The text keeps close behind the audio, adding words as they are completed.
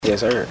Yes,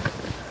 sir.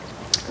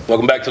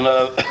 Welcome back to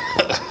another.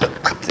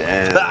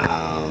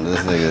 Damn, this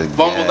nigga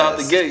Bumbled out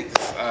the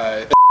gates. All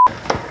right.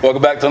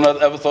 Welcome back to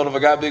another episode of I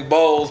Got Big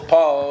Bowls.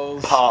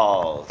 Pause.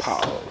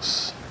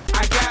 Pause.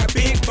 I got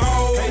big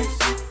balls. Hey,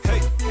 hey,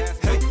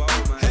 hey,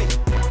 hey,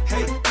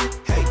 hey,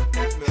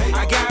 hey, hey.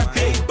 I got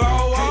big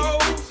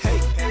balls. Hey,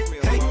 hey,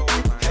 hey,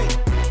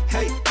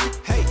 hey,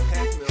 hey,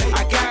 hey.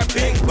 I got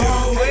big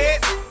balls.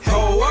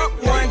 Hold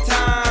up one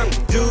time,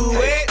 do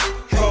it.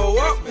 Hold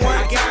up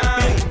one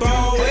time,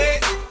 ball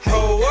it.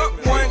 Hold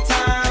up one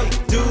time,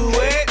 do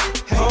it.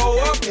 Hold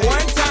up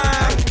one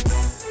time.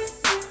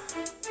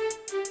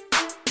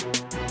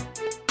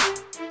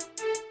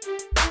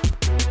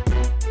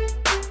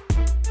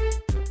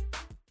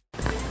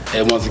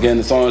 And once again,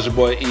 it's on. It's your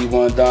boy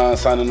E1 Don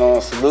signing on.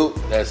 Salute.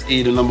 That's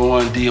E the number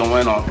one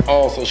DON on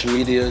all social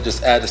media.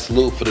 Just add the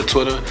salute for the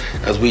Twitter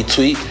as we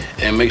tweet.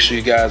 And make sure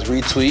you guys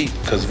retweet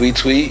because we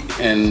tweet.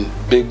 And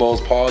Big Bowls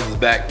Pause is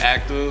back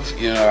active.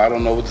 You know, I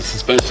don't know what the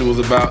suspension was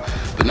about.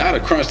 But now the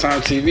Crunch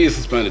Time TV is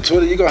suspended.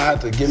 Twitter, you're going to have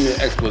to give me an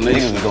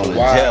explanation Niggas going of to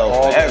why jail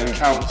all for the every-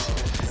 accounts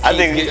I keep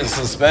think- getting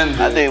suspended.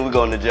 I think we're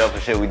going to jail for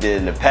shit we did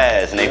in the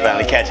past, and they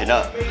finally catching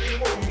up.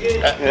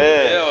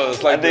 Yeah,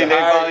 it's like I think the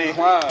they higher finally.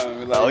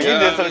 climb. Like, Oh, you know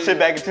did what I some mean? shit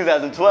back in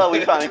 2012.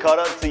 We finally caught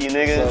up to you,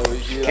 nigga. So, you know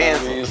what I mean?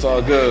 Cancel. It's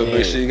all good.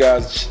 Make sure you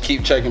guys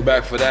keep checking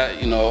back for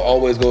that. You know,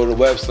 always go to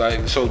the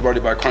website. The show's brought to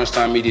you by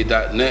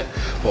crunchtimemedia.net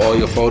for all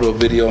your photo,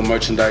 video,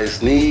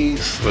 merchandise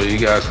needs. So you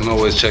guys can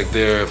always check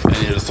there if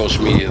any of the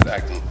social media is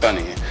acting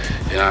funny.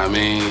 You know what I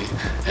mean?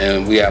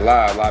 And we at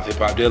Live Hip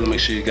Hop Dealer. Make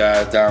sure you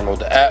guys download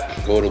the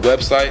app, go to the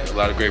website. A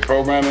lot of great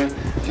programming.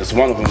 And it's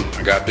one of them.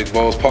 I got Big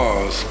Bowls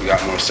Pause. We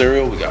got more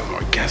cereal. We got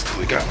more guests.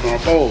 We got more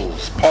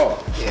bowls.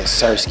 Pause. Yes,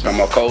 sir. Got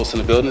more co-hosts in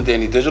the building.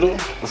 Danny Digital.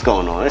 What's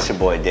going on? It's your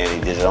boy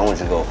Danny Digital. I want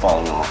you to go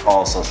follow me on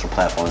all social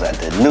platforms at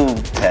the new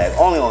tag.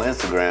 Only on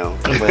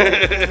Instagram, but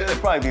it'll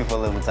probably be for a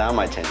little time. I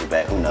might change it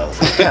back. Who knows?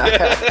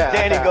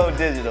 Danny Go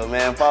Digital,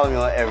 man. Follow me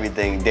on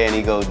everything.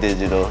 Danny Go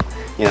Digital.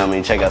 You know what I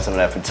mean? Check out some of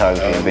that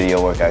photography and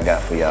video work I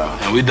got for y'all.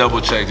 And we double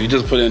checked. You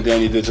just put in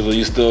Danny Digital,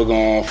 you still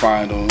gonna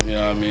find them. You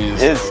know what I mean?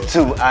 It's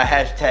too. I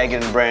hashtag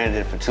and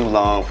branded for too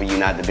long for you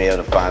not to be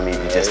able to find me.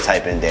 You just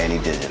type in Danny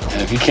Digital.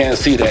 And if you can't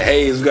see that,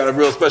 hey, we got a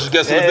real special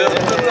guest in the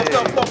building.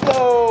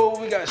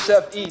 Hey. We got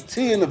Chef ET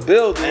in the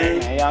building.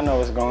 Man, y'all know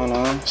what's going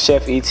on.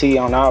 Chef ET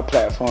on all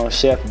platforms,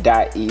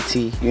 chef.et.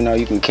 You know,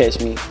 you can catch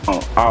me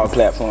on all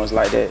platforms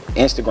like that.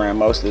 Instagram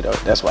mostly, though.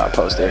 That's where I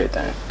post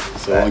everything.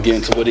 So we're gonna get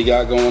into what he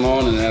got going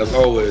on, and as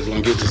always, we're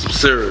gonna get to some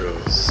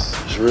cereals.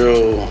 It's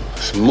real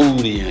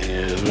smoothie in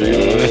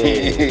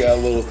here. You got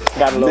a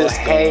little mist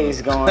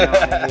haze going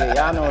on in here.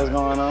 Y'all know what's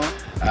going on.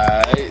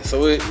 Alright,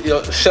 so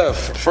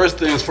Chef, first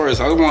things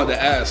first, I wanted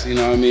to ask, you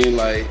know what I mean,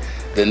 like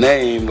the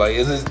name, like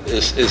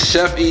is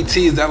Chef ET,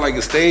 is that like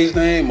a stage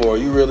name or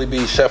you really be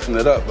chefing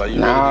it up? Like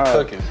you really be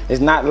cooking? It's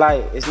not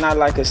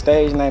like a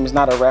stage name, it's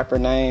not a rapper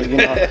name, you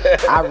know.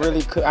 I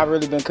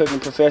really been cooking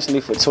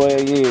professionally for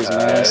 12 years,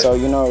 man. Right. So,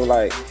 you know,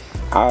 like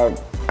I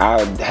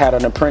had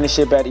an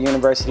apprenticeship at the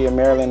University of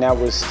Maryland. That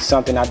was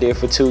something I did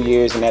for 2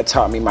 years, and that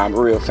taught me my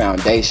real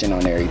foundation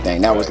on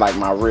everything. That was like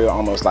my real,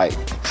 almost like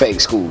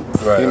fake school.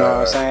 Right, you know right,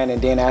 what I'm saying?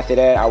 And then after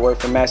that, I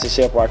worked for Master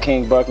Chef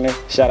Joaquin Buckner.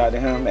 Shout out to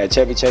him at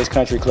Chevy Chase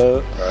Country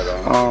Club. Right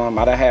on.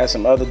 I done had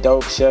some other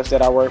dope chefs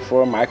that I worked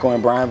for, Michael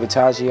and Brian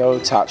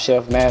Vittaggio, Top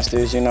Chef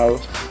Masters, you know,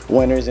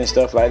 winners and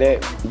stuff like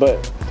that.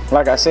 But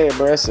like I said,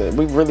 bro,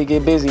 we really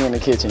get busy in the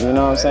kitchen. You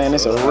know what I'm saying?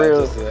 It's a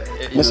real thing.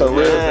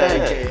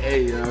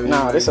 AKA, you know what I mean?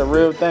 Nah, it's a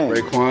real thing.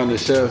 Raekwon the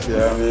chef, you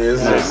know what I mean?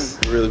 It's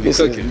just really be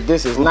cooking.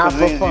 This is not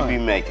for What cuisines fun. you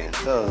be making?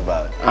 Tell us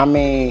about it. I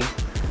mean,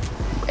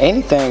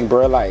 anything,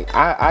 bro. Like,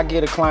 I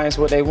get the clients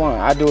what they want.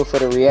 I do it for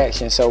the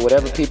reaction. So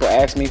whatever people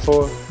ask me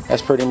for,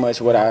 that's pretty much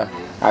what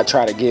I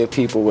try to give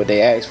people what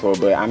they ask for.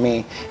 But I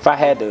mean, if I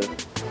had to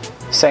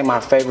say my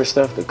favorite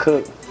stuff to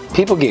cook,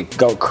 people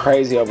go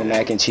crazy over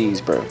mac and cheese,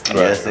 bro.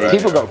 Yes, they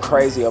People go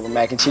crazy over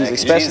mac and cheese, Mac and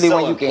especially cheese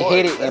when so you can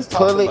hit it important. and Let's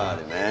pull talk it, about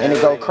it, man. and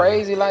it go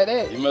crazy like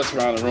that. You mess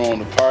around and ruin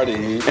the party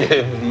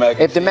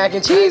If the mac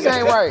and cheese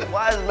ain't right,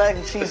 Why is mac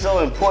and cheese so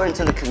important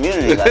to the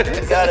community? Like,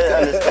 you gotta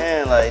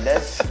understand, like,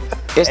 that's.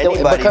 It's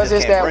because just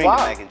it's can't that bring wop.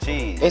 the mac and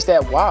cheese. It's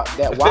that wop.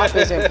 That wop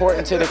is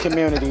important to the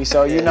community.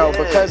 So you know,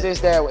 because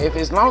it's that. If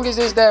as long as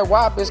it's that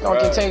wop, it's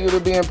gonna continue to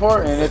be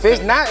important. If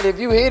it's not, if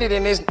you hit it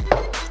and it's,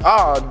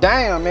 oh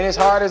damn, and it's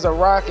hard as a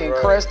rock and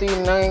crusty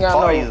and ain't got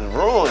Party's no.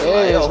 ruined. Yeah,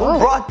 Like, it's yo, who ruined.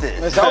 brought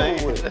this? It's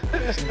over with.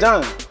 It's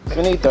done.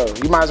 Finito.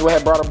 You might as well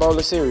have brought a bowl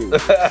of cereal.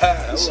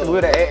 I'm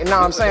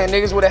saying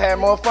niggas would have had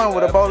more fun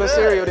with a bowl of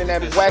cereal than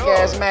that whack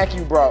ass mac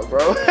you brought,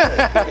 bro.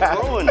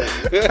 Ruined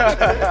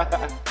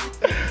it.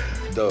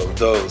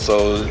 Dope.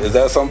 So is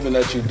that something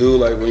that you do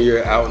like when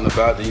you're out and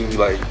about? Do you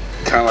like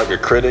kind of like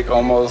a critic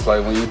almost?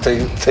 Like when you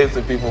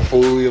tasting people's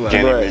food, you're like,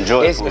 Can't even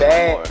enjoy It's food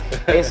bad.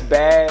 anymore. It's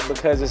bad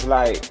because it's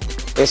like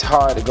it's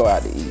hard to go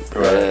out to eat.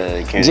 Yeah,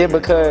 you can't Just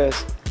even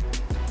because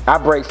I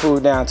break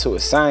food down to a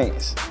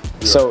science,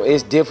 so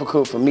it's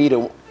difficult for me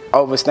to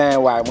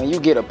understand why when you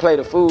get a plate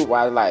of food,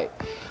 why like,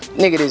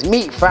 nigga, this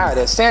meat fire,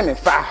 that salmon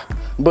fire,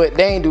 but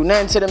they ain't do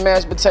nothing to the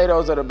mashed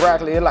potatoes or the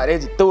broccoli. It's like they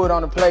just threw it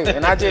on the plate,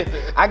 and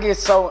I get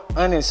so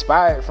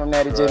uninspired from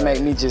that. It just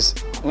make me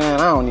just, man,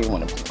 I don't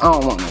want no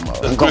more.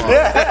 I'm going.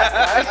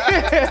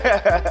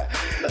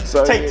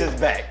 So, Take this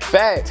back.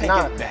 Facts.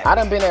 Nah, it back. I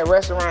done been at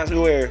restaurants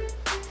where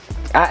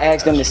I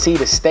asked them to see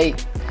the steak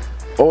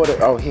or the,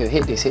 oh, here,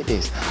 hit this.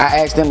 I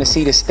asked them to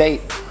see the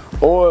steak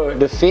or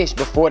the fish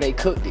before they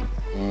cooked it.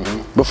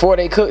 Before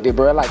they cooked it,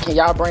 bro. Like, can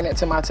y'all bring that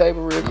to my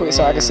table real quick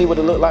so I can see what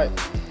it look like?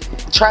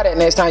 Try that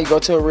next time you go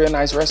to a real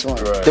nice restaurant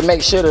to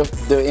make sure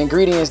the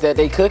ingredients that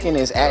they cooking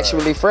is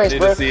actually fresh,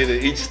 bro. See it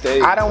at each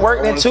stage. I done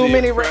worked in too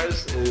many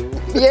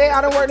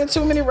I done worked in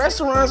too many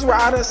restaurants where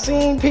I done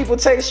seen people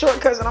take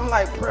shortcuts, and I'm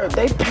like, bro,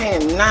 they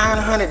paying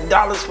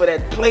 $900 for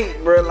that plate,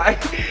 bro.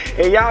 Like,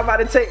 and y'all about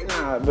to take,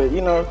 nah, but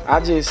you know, I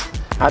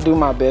do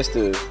my best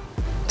to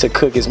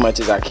cook as much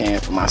as I can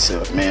for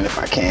myself, man, if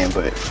I can,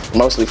 but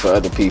mostly for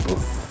other people.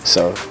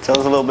 So tell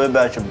us a little bit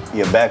about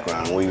your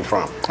background. Where you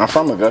from? I'm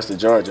from Augusta,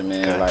 Georgia,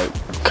 man. Like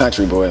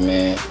country boy,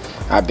 man.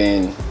 I've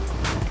been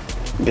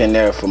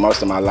there for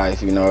most of my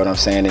life, you know what I'm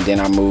saying? And then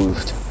I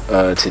moved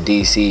to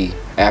DC.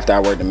 After I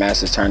worked the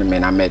Masters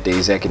tournament, I met the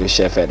executive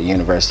chef at the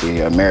University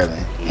of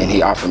Maryland, and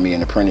he offered me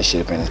an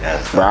apprenticeship. And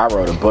bro, I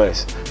rode a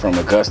bus from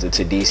Augusta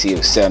to DC. It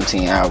was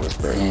 17 hours,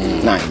 bro.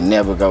 And I ain't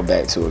never go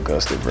back to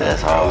Augusta, bro.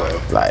 That's hard.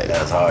 Like,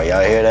 that's hard.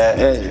 Y'all hear that?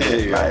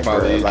 Yeah, like, bro,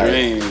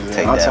 dreams.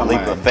 Take that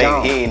leap of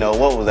faith. He ain't know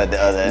what was at the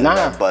other end of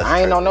that bus. I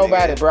ain't know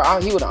nobody,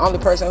 bro. He was the only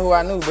person who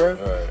I knew,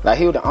 bro. Like,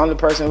 he was the only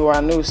person who I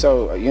knew.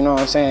 So, you know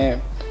what I'm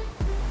saying?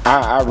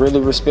 I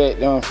really respect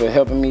them for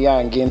helping me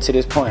out and getting to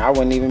this point. I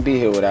wouldn't even be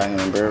here without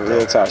him, bro.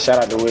 Real talk.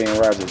 Shout out to William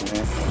Rogers,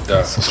 man.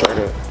 Yeah. Straight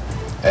up.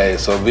 Hey,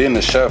 so being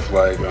a chef,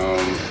 like,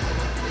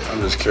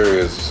 I'm just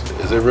curious,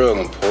 is it real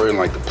important,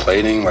 like the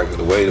plating, like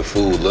the way the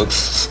food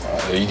looks?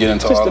 You get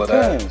into all of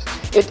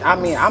that? I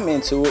mean, I'm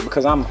into it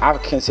because I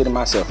consider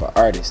myself an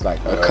artist, like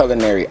a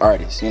culinary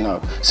artist, you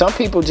know. Some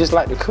people just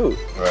like to cook.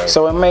 Right.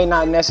 So it may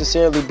not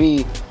necessarily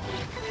be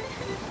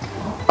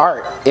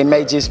art. It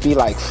may just be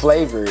like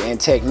flavor and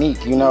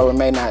technique, you know.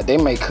 They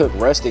may cook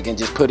rustic and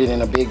just put it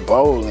in a big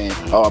bowl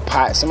or a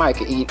pot. Somebody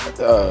could eat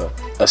a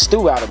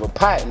stew out of a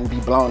pot and be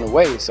blown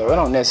away. So it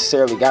don't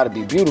necessarily got to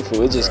be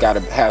beautiful. It just got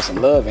to have some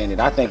love in it.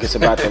 I think it's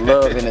about the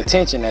love and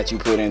attention that you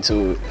put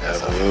into it.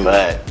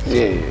 But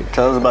Yeah.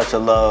 tell us about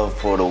your love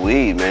for the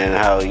weed, man.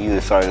 How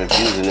you started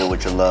infusing it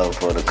with your love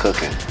for the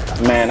cooking.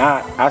 Man,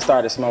 I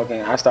started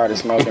smoking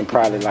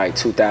probably like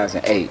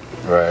 2008.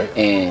 Right.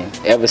 And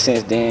ever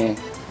since then,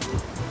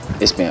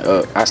 it's been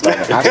up. It's been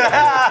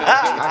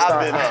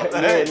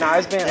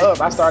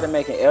up. I started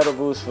making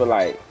edibles for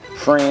like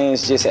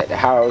friends just at the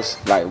house.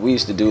 Like we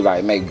used to do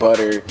like make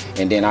butter,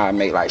 and then I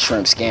make like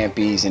shrimp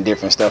scampies and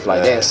different stuff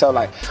like that. So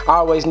like I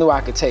always knew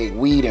I could take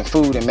weed and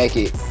food and make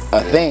it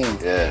a thing.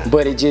 Yeah.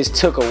 But it just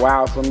took a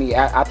while for me.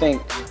 I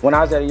think when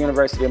I was at the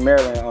University of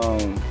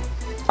Maryland,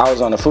 I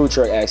was on a food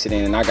truck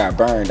accident and I got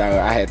burned.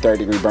 I had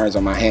 3rd-degree burns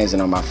on my hands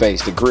and on my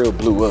face. The grill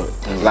blew up.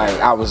 Like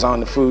I was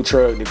on the food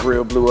truck, the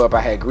grill blew up. I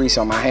had grease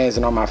on my hands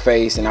and on my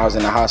face, and I was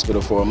in the hospital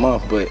for a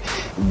month. But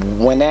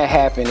when that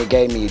happened, it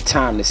gave me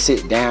time to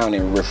sit down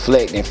and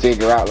reflect and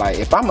figure out, like,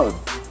 if I'm gonna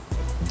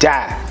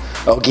die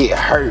or get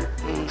hurt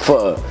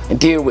and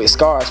deal with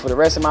scars for the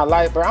rest of my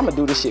life, bro, I'm gonna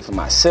do this shit for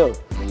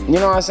myself. You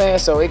know what I'm saying?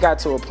 So it got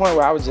to a point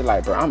where I was just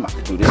like, bro, I'm about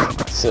to do this for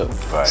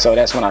myself. Right. So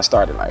that's when I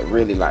started like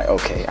really like,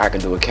 okay, I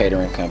can do a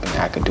catering company,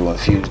 I can do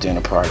infused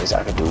dinner parties,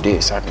 I can do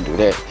this, I can do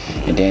that.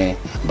 And then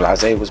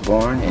Blase was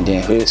born, and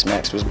then Hood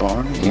Smacks was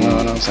born. You know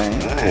what I'm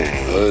saying?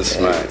 Hood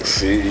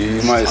Smacks.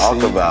 You might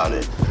Talk about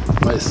it.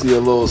 Might see a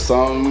little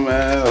something,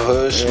 man.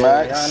 Hood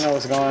Smacks. Y'all know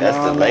what's going That's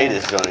on. the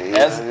latest joint.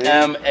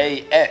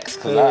 SMAX.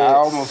 Cause I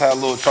almost had a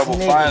little trouble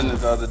finding it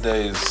the other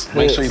days.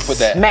 Make sure you put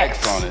that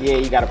X on it. Yeah,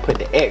 you gotta put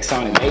the X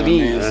on it,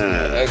 baby.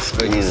 X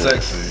make it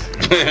sexy.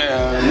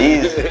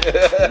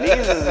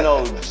 These is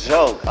no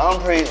joke.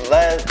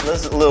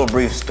 Let's a little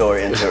brief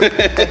story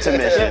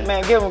intermission.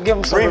 Man, give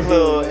him some Brief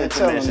little review, man.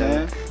 Tell him, intermission.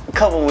 man. A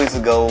couple weeks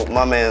ago,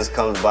 my man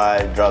comes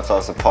by, drops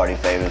off some party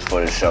favors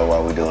for the show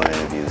while we're doing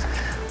interviews.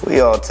 We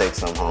all take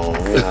some home,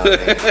 you know what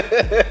I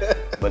mean?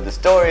 But the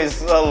stories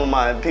some of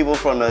my people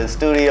from the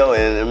studio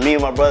and me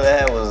and my brother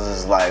had was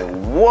just like,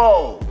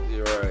 whoa.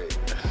 You're right.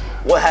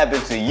 What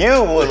happened to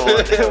you? What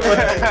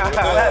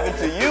happened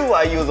to you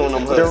while you was on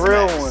them Hood The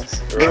real Smacks? ones.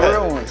 The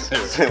real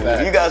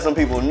ones. You got some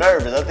people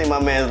nervous. I think my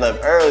man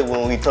left early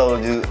when we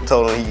told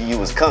him you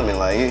was coming.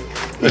 Like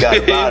he got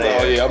out of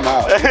Oh here. yeah, I'm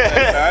out.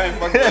 I ain't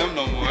fucking with him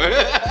no more.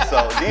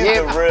 So these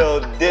the real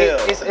deal.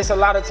 It's a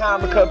lot of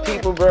time because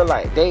people, bro,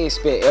 like they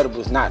expect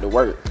edibles not to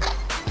work.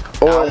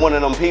 I'm one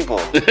of them people.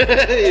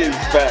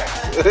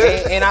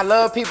 And I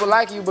love people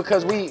like you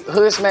because we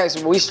Hood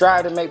Smacks, we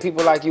strive to make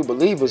people like you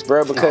believers,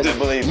 bro. Because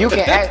you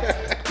can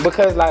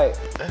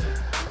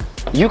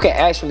you can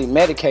actually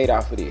medicate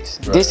off of this.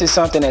 Right. This is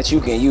something that you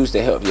can use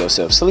to help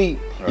yourself sleep.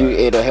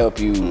 It'll help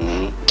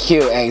you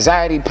kill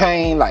anxiety,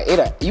 pain. Like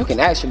you can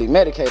actually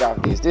medicate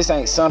off this. This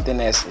ain't something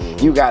that's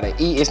you gotta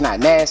eat. It's not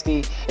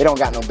nasty. It don't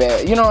got no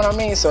bad. You know what I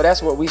mean? So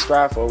that's what we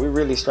strive for. We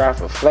really strive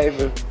for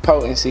flavor,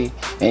 potency,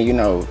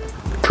 and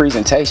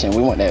presentation.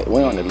 We want that.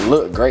 We want it to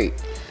look great.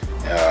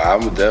 Yeah,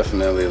 I'm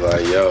definitely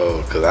like,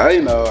 cause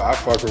I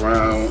fuck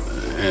around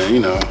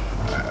and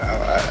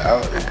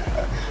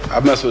I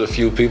mess with a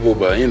few people,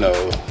 but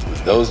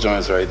those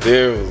joints right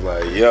there was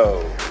like,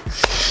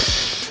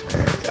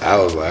 I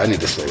was like, I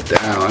need to slow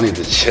down. I need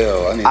to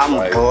chill. I'm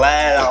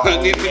glad I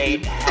only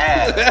ate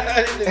half.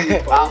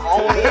 I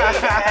only ate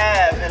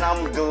half, and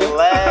I'm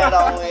glad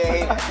I only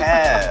ate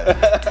half.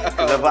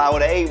 Because if I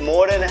would have ate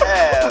more than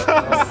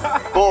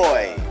half,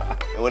 boy,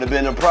 it would have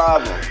been a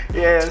problem.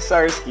 Yeah,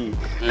 Sirski.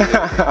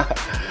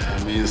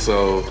 I mean,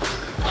 so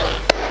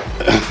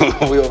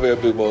we over here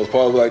at Big Bowls.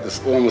 Probably like to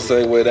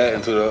segue that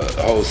into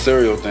the whole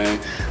cereal thing.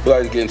 We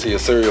like to get into your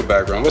cereal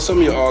background. What's some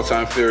of your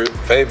all-time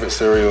favorite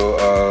cereal?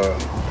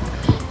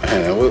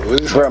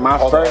 Bro, my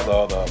first.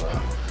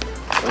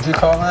 What'd you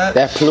call that?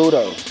 That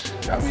Pluto.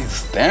 Got me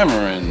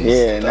stammering.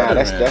 Yeah,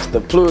 that's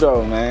the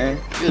Pluto, man.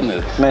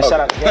 Goodness. Man, shout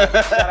out to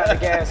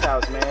Gas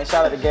House, man.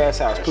 Shout out to Gas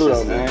House,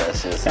 Pluto, man.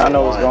 I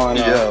know what's going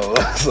on.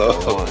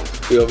 So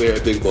we over here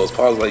at Big Bowls.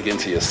 Pause like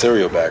into your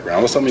cereal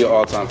background. What's some of your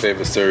all-time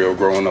favorite cereal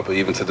growing up, or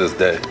even to this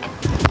day?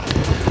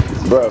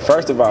 Bro,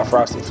 first of all,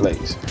 Frosted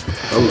Flakes.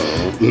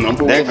 Hello.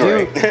 Number one.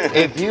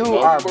 If you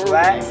are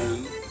black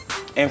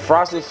and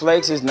Frosted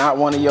Flakes is not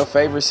one of your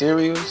favorite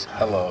cereals,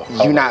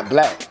 you not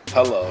black.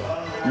 Because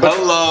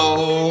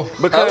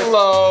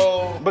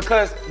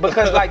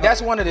like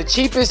that's one of the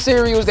cheapest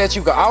cereals that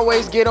you could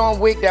always get on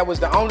WIC. That was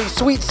the only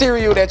sweet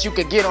cereal that you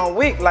could get on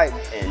WIC. Like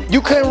you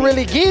couldn't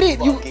really get it.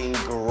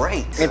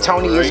 Great. And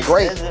Tony is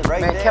great.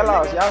 Man,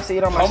 Kellogg's, y'all see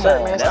it on my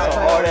shirt, man. That's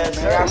hard ass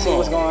shirt. Y'all see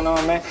what's going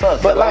on, man.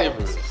 But like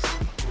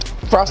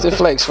Frosted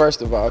Flakes,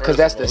 first of all, because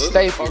that's the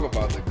staple.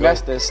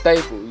 That's the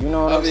staple. You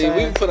know what I'm saying? I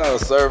mean, we put out a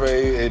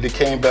survey and it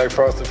came back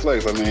Frosted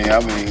Flakes. I mean,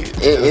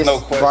 it's no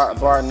question.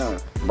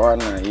 Bar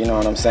none. You know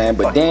what I'm saying?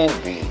 But then,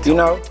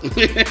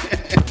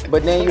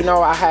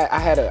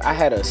 I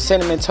had a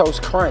Cinnamon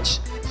Toast Crunch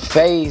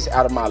phase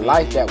out of my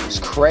life that was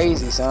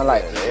crazy, son.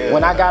 Like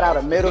when I got out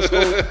of middle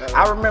school,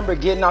 I remember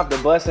getting off the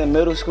bus in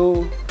middle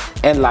school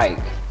and like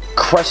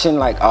crushing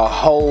like a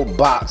whole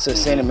box of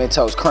Cinnamon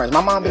Toast Crunch.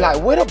 My mom be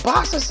like, "What a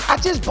box of? I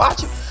just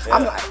bought you." Yeah.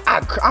 I'm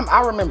like,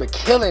 I remember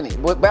killing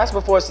it. But that's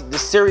before the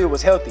cereal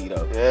was healthy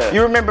though. Yeah.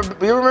 You remember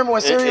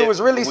when cereal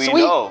was really sweet?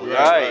 Know,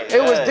 right?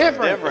 It was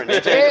different.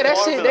 Yeah, that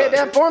shit,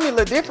 that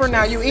formula different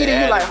now. You eat it,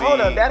 you like,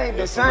 hold up, that ain't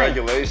the same.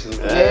 Regulations.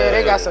 Yeah,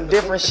 they got some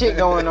different shit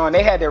going on.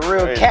 They had the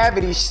real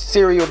cavity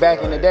cereal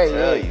back in the day.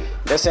 Yeah.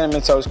 That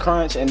Cinnamon Toast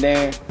Crunch, and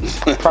then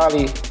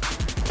probably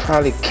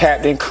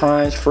Captain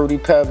Crunch, Fruity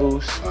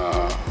Pebbles.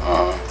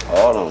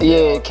 All of them.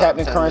 Yeah,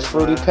 Captain Crunch,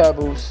 Fruity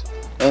Pebbles,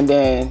 and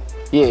then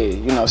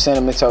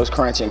Cinnamon Toast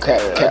Crunch and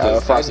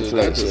Frosted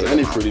Flakes.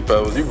 Any Fruity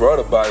Pebbles. You brought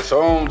a box.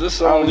 Show them.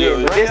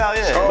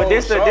 But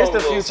this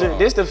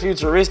the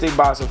futuristic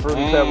box of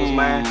Fruity Pebbles,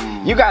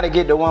 man. You got to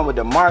get the one with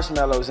the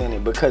marshmallows in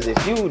it, because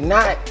if you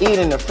not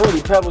eating the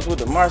Fruity Pebbles with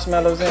the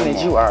marshmallows in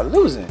it, you are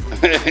losing.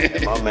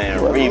 My man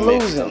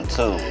remixed them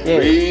too. Yeah.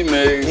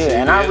 Remix.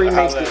 Yeah, and I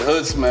remixed it.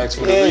 Hood Smacks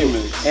for the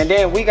remix. And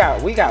then we got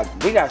cereal.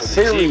 We got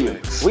cereal.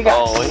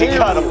 He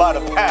got about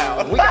a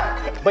pound.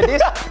 But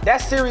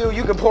that cereal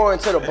you can pour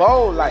into the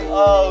bowl, like,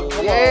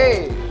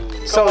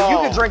 So you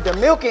can drink the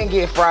milk and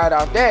get fried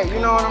off that. You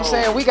know what I'm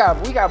saying? We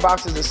got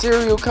boxes of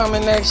cereal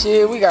coming next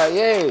year. We got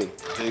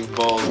Big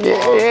Bowls.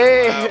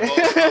 Yeah,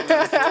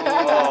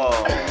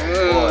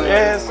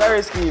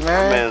 Sirski, man.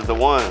 That man's the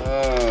one.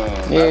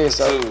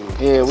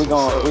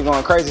 We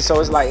going crazy.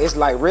 So it's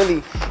like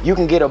really, you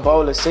can get a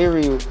bowl of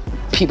cereal.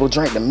 People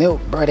drink the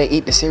milk, bro. They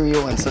eat the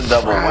cereal and it's a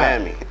double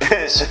whammy.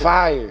 It's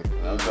fire.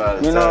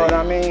 You know what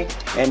I mean?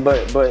 And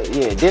but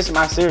yeah, this is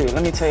my cereal.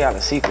 Let me tell y'all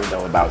the secret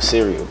though about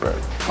cereal, bro.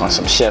 On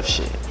some chef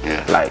shit.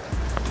 Yeah. Like,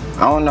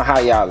 I don't know how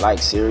y'all like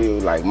cereal.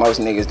 Like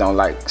most niggas don't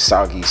like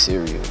soggy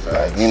cereal.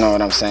 Like, you know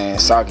what I'm saying?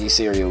 Soggy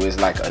cereal is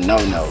like a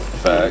no-no.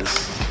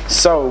 Facts.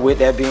 So with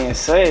that being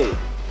said,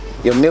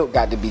 your milk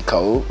got to be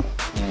cold.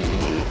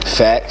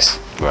 Facts.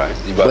 Right.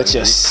 But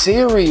your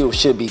cereal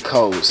should be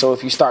cold. So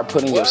if you start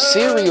putting your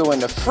cereal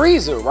in the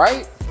freezer,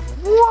 right?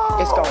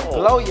 Whoa. It's gonna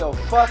blow your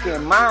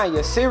fucking mind.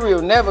 Your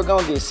cereal never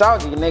gonna get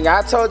soggy, nigga.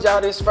 I told y'all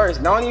this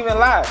first. Don't even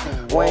lie.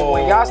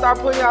 When y'all start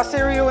putting y'all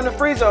cereal in the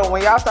freezer,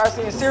 when y'all start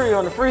seeing cereal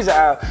in the freezer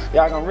aisle,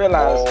 y'all gonna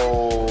realize.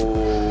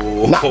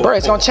 Nah, bro,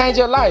 it's gonna change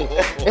your life.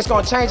 It's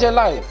gonna change your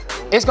life.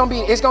 It's gonna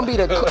be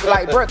the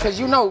like, bro, cause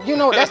you know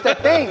that's the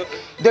thing.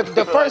 The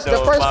first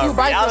few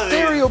bites of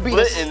cereal be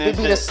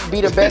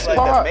the best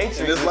part. And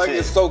it's like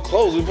it's so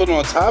close. We put it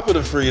on top of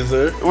the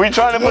freezer. We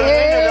trying to put it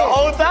in there the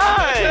whole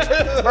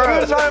time.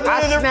 Bro, we trying to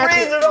put it in the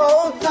freezer the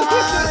whole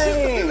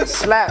time.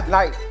 Slap,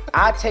 like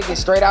I take it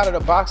straight out of the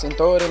box and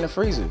throw it in the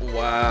freezer.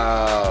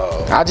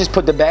 Wow. I just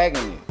put the bag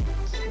in it.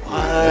 You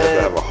have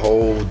to have a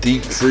whole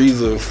deep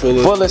freezer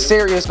full of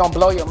cereal. It's gonna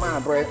blow your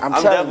mind, bro. I'm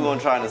definitely telling you.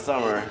 gonna try in the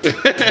summer.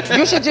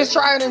 You should just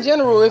try it in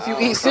general if you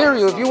eat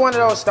cereal. If you one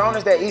of those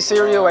stoners that eat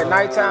cereal at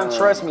nighttime,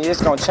 trust me,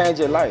 it's gonna change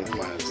your life.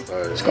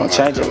 It's gonna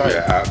change your life.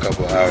 Yeah, a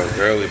couple hours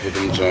early for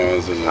them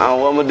Jones and I don't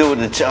know what I'm gonna do with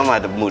the chicken. I'm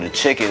gonna have to move the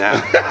chicken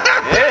out.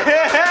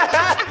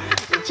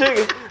 The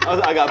chicken.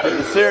 I gotta put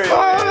the cereal.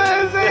 Oh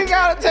man, so you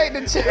gotta take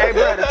the chicken. Hey,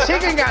 bro, the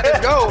chicken gotta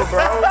go,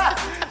 bro.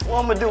 What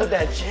I'm gonna do with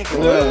that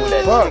chicken?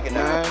 Fuck,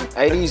 man.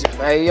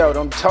 Hey, yo,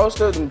 them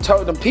toaster, them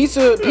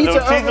pizza rolls, James,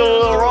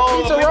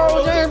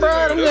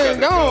 bro, them things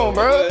gone,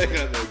 bro.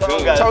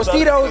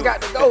 Tostitos got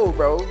to go,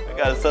 bro. I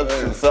gotta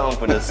substitute something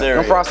for the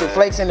cereal. Them Frosted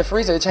Flakes in the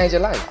freezer, it change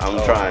your life. I'm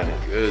trying it.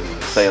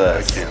 goodness. Say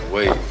less. I can't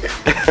wait.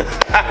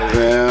 Hey,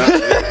 man.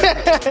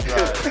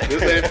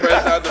 This ain't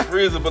fresh out the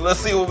freezer, but let's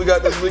see what we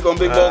got this week on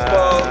Big Boss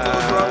Balls.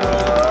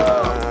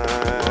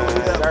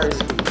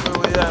 Where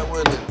we at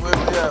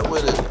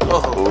with it?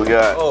 What we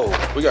got? Oh,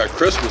 we got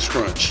Christmas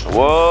Crunch.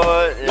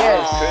 What?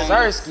 Yes,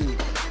 Sirski.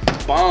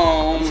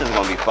 Bomb. This is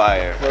gonna be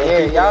fire. Yeah,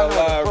 y'all know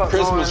what the fuck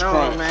Christmas going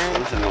Crunch. on, man.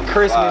 This is gonna be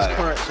Christmas fire.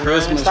 Crunch, man.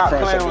 Christmas Stop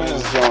Crunch playing up in with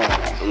this us. joint.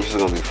 This is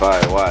gonna be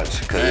fire.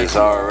 Watch, cause it's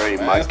already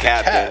my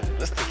captain.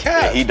 That's the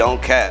cat. And he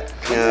don't cap.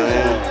 You know what I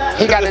mean?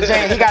 He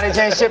got a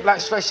Jane shaped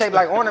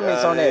like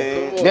ornaments on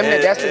that.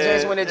 That's the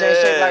James when the Jane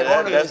shaped like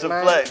ornaments, That's the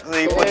man. flex.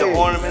 See, put the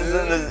ornaments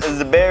in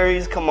the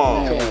berries. Come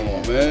on. Come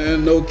on,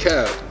 man. No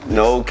cap.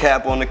 No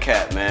cap on the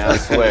cap, man. I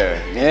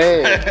swear.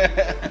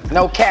 Yeah.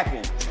 No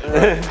capping.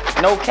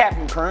 No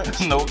capping crunch.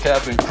 No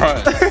cap and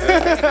crunch. No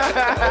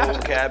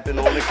capping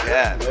on the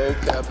cap. No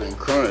cap and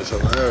crunch.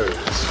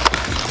 Hilarious.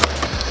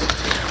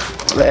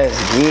 Let's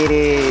get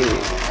it.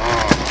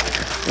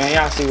 Man,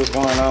 y'all see what's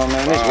going on,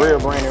 man. This real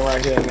Brandon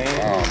right here,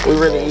 man. We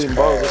really eating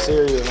bowls of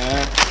cereal,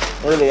 man.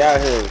 Really out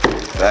here.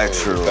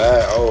 That's true.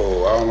 Bag.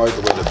 Oh, I don't like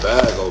the way the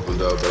bag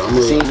opened up, but I'm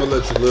gonna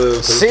let you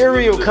live.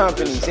 Cereal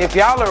companies, if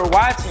y'all are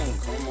watching,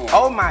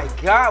 oh my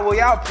God, will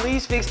y'all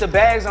please fix the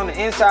bags on the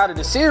inside of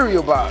the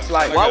cereal box?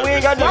 Like, Why we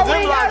ain't got the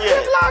Ziploc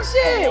yet? Ziploc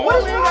shit? What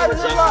is wrong with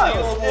Ziploc?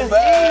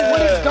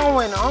 What is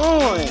going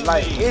on?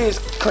 Like, it is,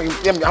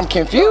 I'm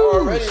confused.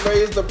 Already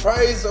raised the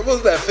price. What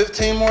was that?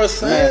 15 more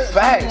cents? Man,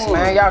 facts,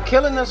 man. Y'all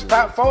killing us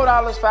about $4,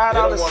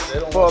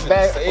 $5 for a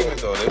bag. Save it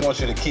though. They want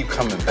you to keep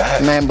coming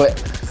back. Man,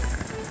 but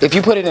if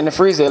you put it in the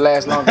freezer, it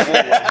lasts longer.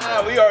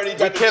 We already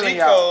got the Killing cheat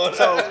y'all. code.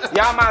 So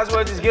y'all might as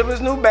well just give us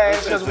new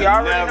bags because we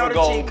already know the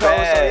cheat code. So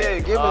yeah,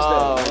 give us that.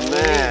 Oh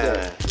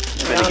man.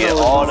 You better get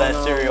all that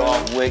cereal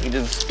off Wick and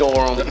just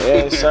store them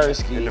Yeah, in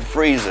Sirski. the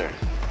freezer.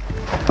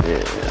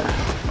 Yeah,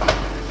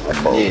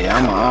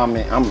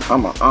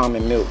 I'm an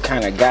almond milk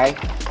kind of guy.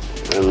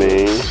 I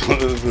mean,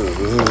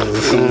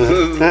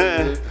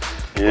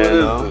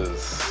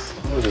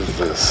 What is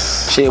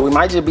this? Shit, we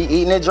might just be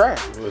eating it dry.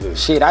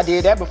 Shit, I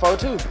did that before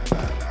too.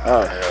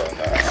 Hell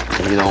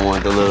nah. you don't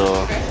want the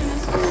little.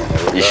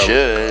 You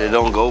should. It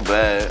don't go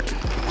bad.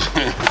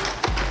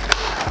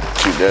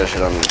 Keep that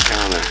shit on the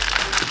counter.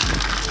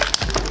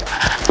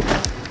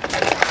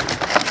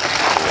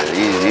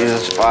 Yeah, these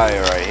is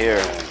fire right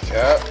here.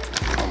 Cap?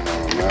 Come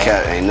on, man.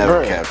 Cat ain't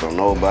never Bruh. capped on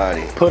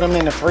nobody. Put them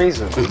in the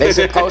freezer. They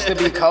supposed to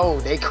be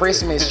cold. They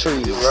Christmas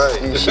trees.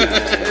 And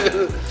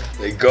shit.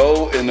 They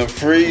go in the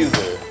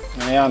freezer.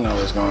 Man, y'all know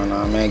what's going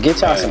on, man.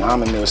 Get y'all some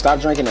almond milk. Stop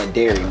drinking that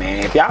dairy,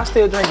 man. If y'all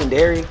still drinking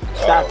dairy,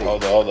 stop it.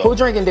 Hold on. Who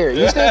drinking dairy?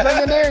 You still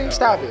drinking dairy?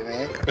 Stop it,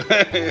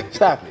 man.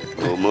 Stop it.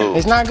 We'll move.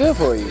 It's not good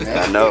for you, man.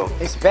 I know.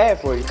 It's bad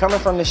for you. Coming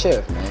from the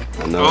chef, man.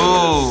 I know.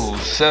 Oh,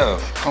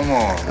 chef. Come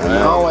on,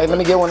 man. Let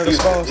me get one of the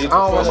spoons. I don't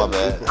My want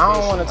bad. to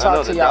know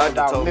talk to the y'all doctor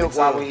about told me milk so.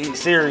 while we eat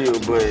cereal,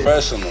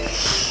 Professional.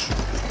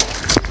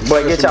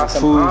 but get y'all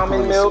some Food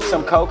almond milk,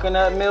 some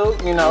coconut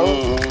milk, you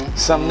know,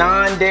 some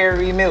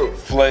non-dairy milk.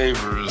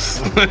 Flavors.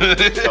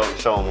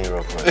 Show me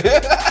real quick.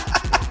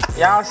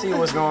 Y'all see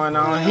what's going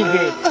on?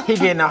 He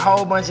getting a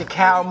whole bunch of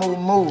cow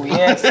moo.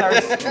 Yes, sir.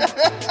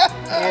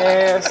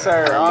 Yes,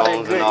 sir. All that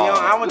Bones good. and all.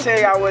 I'm gonna tell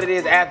y'all what it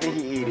is after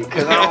he eat it,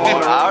 cause I don't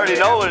want to. I already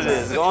know what it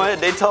is. Go ahead.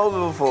 They told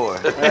me before.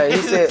 He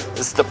said,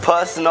 It's the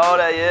pus and all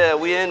that. Yeah,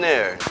 we in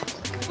there.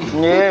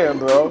 "Yeah,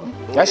 bro.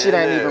 That shit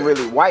ain't Yeah. even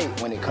really white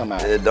when it come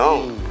out. It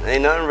don't.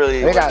 Ain't nothing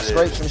really. They got what it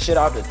scraped is. some shit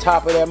off the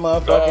top of that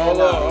motherfucker.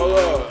 Hold on.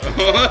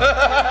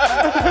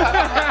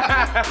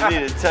 He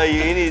need to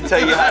tell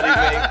you how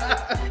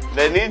they make.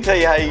 They need to tell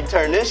you how you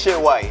turn this shit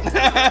white.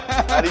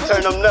 How you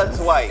turn them nuts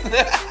white.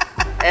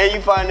 And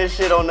you find this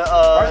shit on the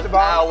First of all,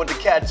 aisle with the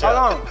ketchup.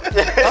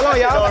 Hold on,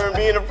 y'all. Don't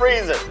be in the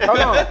freezer. Hold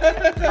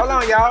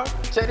on, y'all.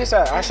 Check this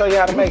out. I'll show you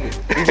how to make it.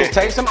 You just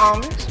take some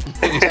almonds,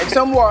 take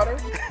some water,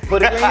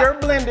 put it in your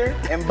blender,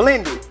 and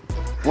blend it.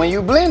 When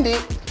you blend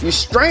it, you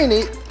strain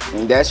it,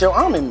 and that's your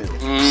almond milk.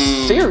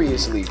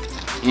 Seriously.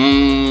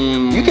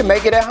 You can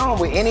make it at home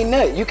with any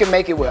nut. You can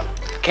make it with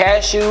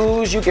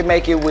cashews. You can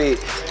make it with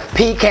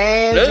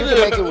pecans. You can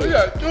make it We with.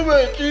 got too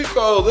many cheat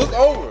codes. It's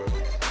over.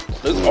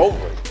 It's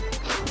over.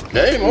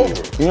 Game over.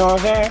 You know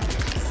what I'm saying?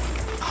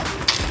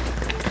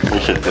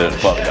 This shit good as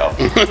fuck, though.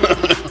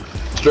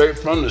 Straight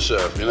from the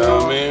chef, you know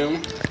what I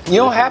mean? You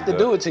don't have to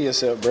do it to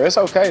yourself, bro. It's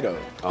okay though.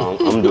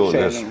 I'm doing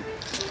this.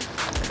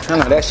 I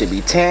know that should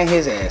be tearing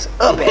his ass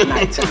up at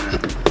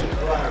nighttime.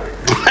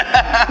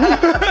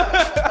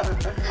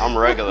 I'm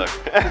regular.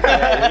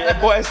 That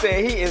boy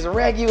said he is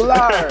regular.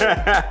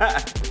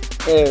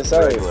 Yeah,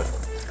 sir. Regular.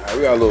 All right,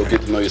 we got a little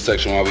get to know you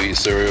section while we eat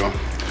cereal.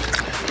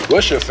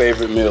 What's your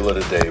favorite meal of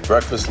the day?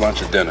 Breakfast,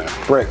 lunch, or dinner?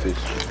 Breakfast.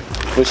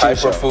 What's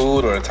Type your of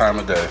food or the time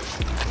of day?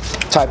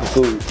 type of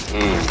food?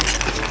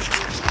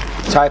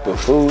 Type of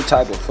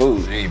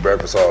food. You eat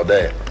breakfast all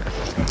day.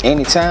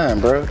 Anytime,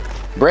 bro.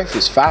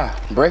 Breakfast fire.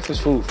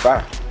 Breakfast food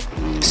fire.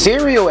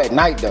 Cereal at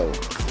night though.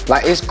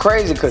 Like it's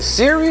crazy cause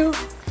cereal,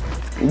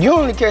 you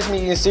only catch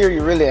me eating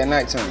cereal really at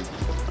nighttime.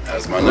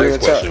 That's my Real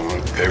next question.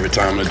 Favorite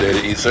time of the day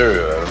to eat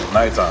cereal?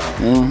 Nighttime.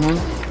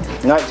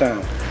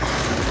 Nighttime.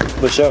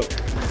 For sure.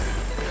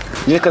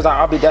 Just cause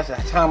that's the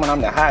time when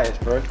I'm the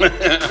highest, bro.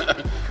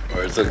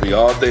 Or it took me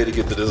all day to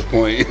get to this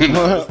point in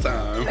this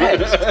time.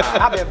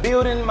 I've been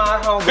building my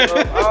hunger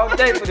up all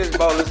day for this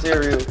bowl of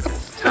cereal.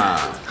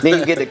 Then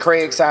you get the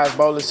Craig size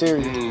bowl of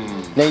cereal.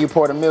 Then you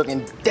pour the milk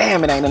and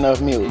damn, it ain't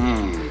enough milk.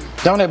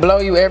 Don't it blow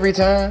you every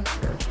time?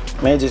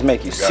 Man, it just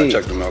make you Gotta sick.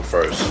 check the milk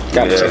first.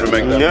 Gotta check Never the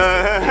make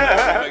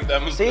that make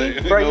that mistake.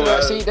 See, bro,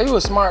 you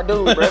a smart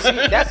dude, bro. See,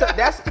 that's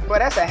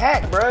a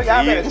hack, bro.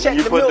 Y'all better check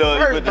the milk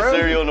first, you put bro. the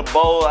cereal in the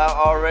bowl out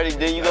already,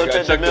 then you go gotta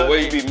check the check the milk,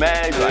 weight. you be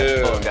mad, you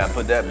like, fuck, gotta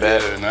put that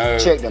back. Yeah, nah.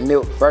 Check the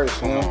milk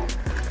first, man.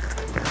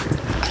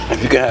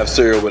 If you could have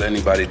cereal with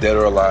anybody, dead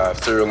or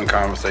alive, cereal in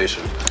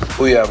conversation,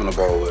 who you having a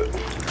bowl with?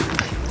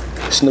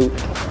 Snoop.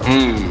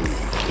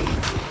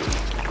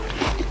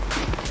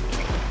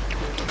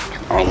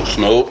 Uncle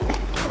Snoop.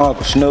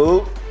 Uncle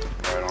Snoop.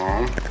 Right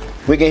on.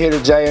 We can hit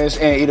the Giants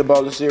and eat a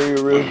bowl of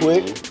cereal real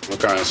quick. What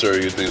kind of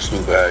cereal you think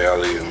Snoop had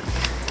y'all eating?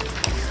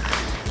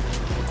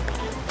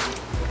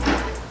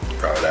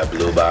 Probably that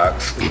blue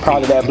box.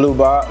 Probably that blue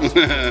box.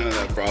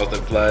 That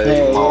frosted flakes. Yeah,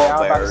 I was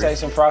about to Mulberries. say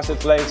some Frosted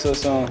Flakes or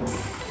some.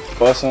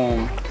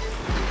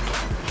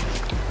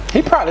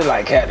 He probably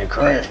like Captain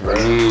Crunch, bro.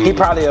 He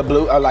probably a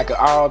blue, like an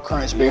all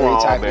crunch berry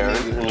type of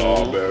nigga.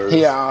 All berries.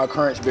 He an all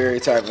crunch berry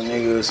type of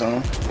nigga or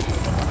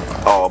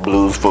something. All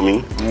blues for me.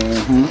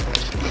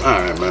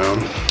 All right,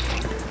 man.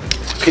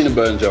 Peanut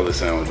butter and jelly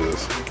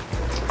sandwiches.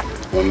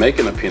 When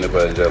making a peanut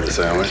butter and jelly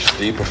sandwich,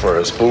 do you prefer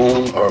a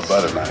spoon or a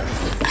butter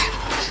knife?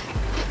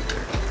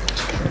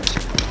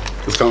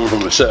 It's coming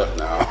from a chef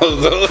now.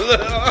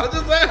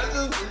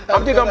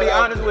 I'm just gonna be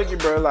honest with you,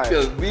 bro. Like,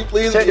 Just be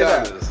please Check be it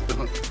out. honest.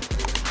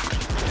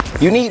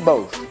 you need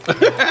both.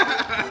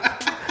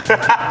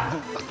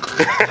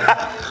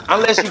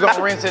 Unless you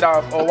gonna rinse it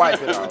off or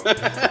wipe it off.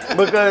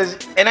 Because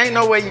it ain't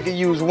no way you can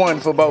use one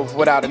for both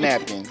without a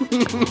napkin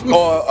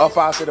or a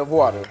faucet of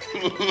water.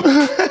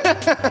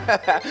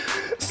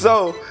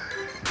 So,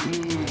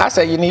 I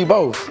say you need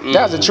both.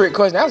 That was a trick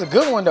question. That was a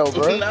good one though,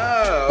 bro.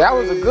 That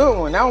was a good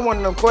one. That was one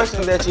of them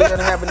questions that you're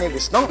gonna have a nigga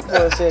stump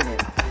for a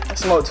second. I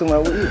smoke too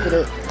much weed for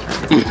that.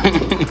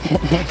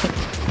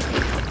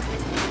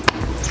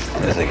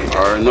 I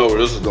already know where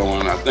this is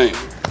going, I think.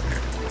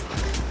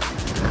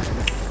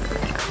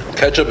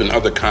 Ketchup and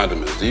other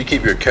condiments. Do you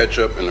keep your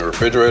ketchup in the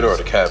refrigerator or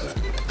the cabinet?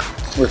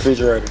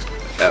 Refrigerator.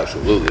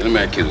 Absolutely. That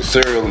man keeps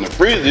cereal in the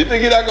freezer. You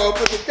think he's not gonna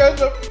put the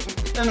ketchup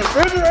in the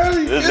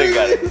refrigerator? This nigga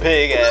got a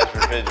big ass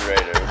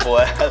refrigerator,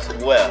 boy. I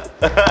swear.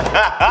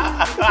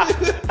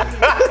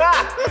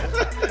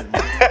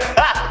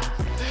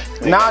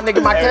 Nah,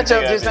 nigga, my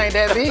ketchup just ain't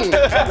that big.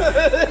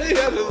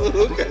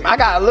 I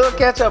got a little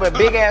ketchup and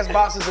big ass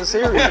boxes of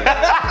cereal.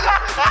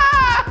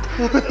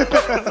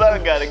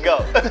 Son gotta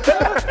go.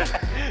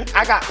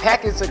 I got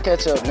packets of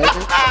ketchup,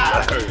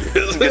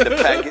 nigga. Get the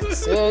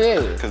packets.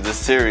 Yeah. Cause the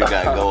cereal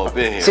gotta go up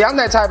in here. See, I'm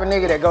that type of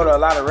nigga that go to a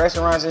lot of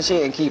restaurants and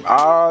shit and keep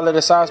all of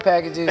the sauce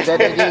packages that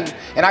they give you.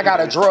 And I got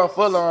a drawer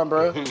full of them,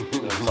 bro.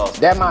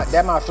 That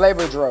my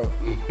flavor drawer.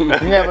 You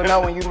never know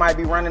when you might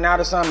be running out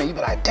of something. You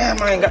be like,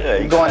 damn, I ain't got. Yeah,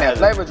 You go in that the-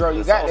 flavor drawer, you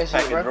the got that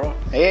sauce shit, bro.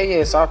 packet drawer.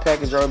 Yeah, sauce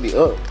package drawer be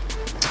up.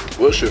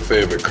 What's your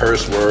favorite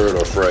curse word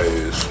or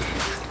phrase?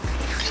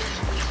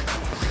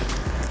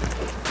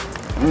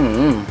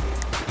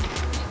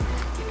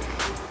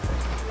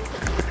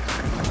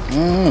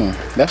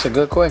 That's a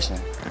good question.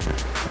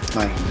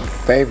 My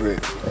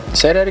favorite.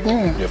 Say that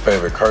again. Your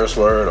favorite curse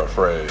word or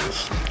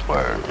phrase?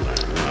 Word.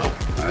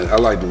 I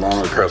like the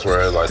longer curse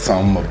words, like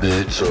some a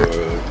bitch or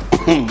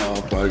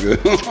motherfucker.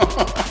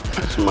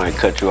 Somebody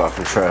cut you off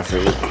in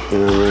traffic. You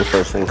know what I mean?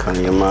 First thing come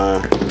to your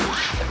mind.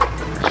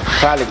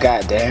 Probably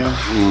goddamn.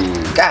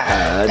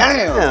 God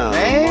damn,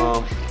 man.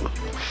 Mom.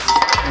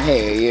 Hell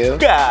yeah.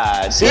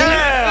 God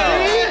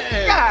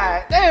damn.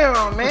 God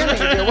damn, man.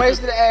 Nigga been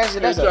wasted the acid.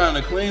 He's That's a trying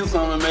to clean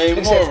something and made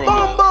He more of said, them.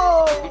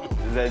 bumble.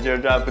 Is that your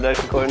job,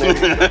 production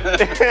coordinator?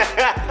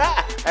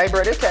 Hey,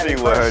 bro, this cat See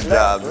what her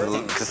job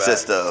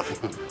consists of.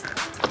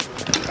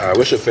 All right,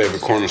 what's your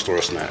favorite corner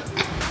store snack?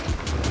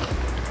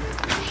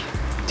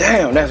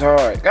 Damn, that's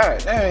hard. God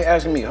damn, you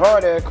asking me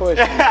hard ass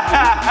questions. You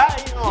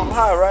know I'm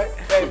high, right?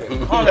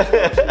 Baby, corner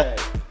store snack.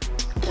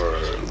 Or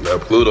that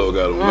Pluto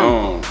got him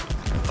on.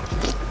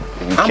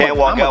 You can't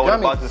walk out with a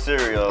box of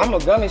cereal. I'm a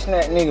gummy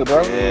snack nigga,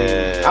 bro.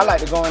 Yeah. I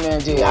like to go in there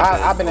and just,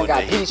 I've been and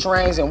got peach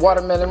rings and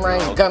watermelon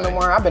rings, gummy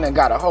worm. I've been and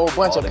got a whole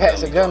bunch of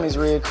packs of gummies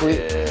real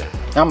quick. Yeah.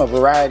 I'm a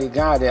variety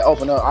guy that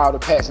open up all the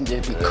packs and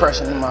just be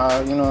crushing them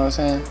all, you know what I'm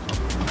saying?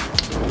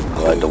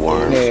 Like the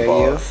worms.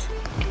 Yeah.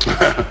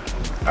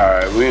 All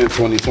right, we're in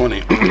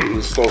 2020,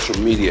 the social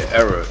media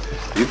era.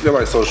 Do you feel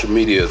like social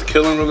media is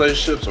killing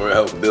relationships or it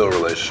helps build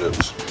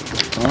relationships?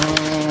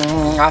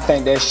 I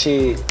think that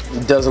shit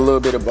does a little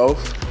bit of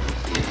both.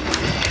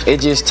 It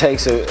just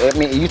takes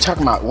you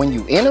talking about when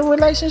you in a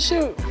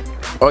relationship?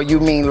 Or you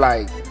mean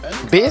like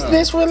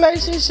business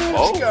relationships?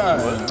 Man,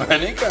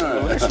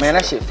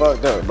 that shit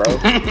fucked up, bro.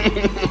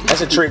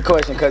 That's a trick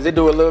question because it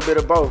do a little bit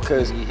of both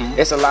because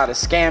it's a lot of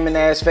scamming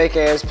ass, fake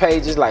ass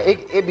pages.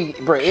 Like it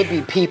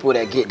be people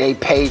that get their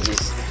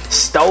pages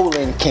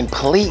stolen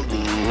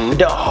completely.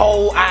 The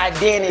whole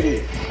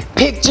identity.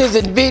 Pictures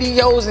and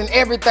videos and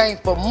everything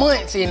for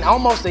months and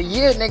almost a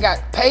year, and they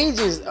got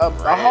pages of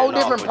a whole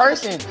different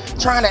person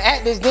trying to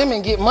act as them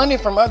and get money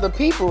from other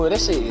people. That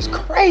shit is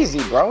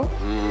crazy, bro.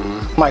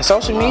 Like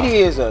social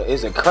media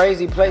is a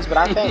crazy place, but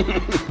I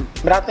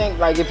think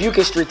like if you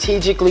can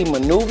strategically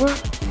maneuver,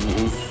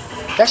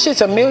 that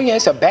shit's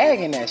it's a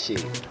bag in that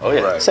shit. Oh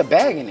yeah, it's a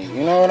bag in it.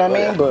 You know what I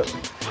mean? But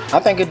I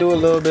think it do a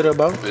little bit of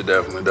both. It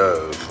definitely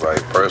does.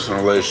 Like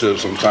personal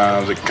relationships,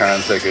 sometimes it can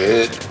kind of take a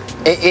hit.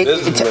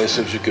 Business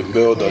relationships you can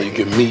build though, you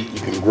can meet, you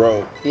can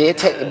grow. Yeah,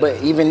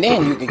 but even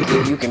then you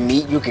can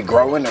meet, you can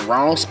grow in the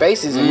wrong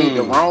spaces and meet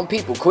the wrong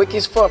people quick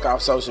as fuck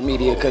off social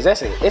media because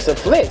it's a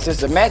flex,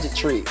 it's a magic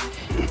trick.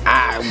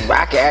 I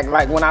can act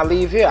like when I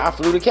leave here, I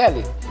flew to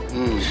Cali.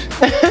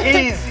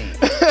 Easy.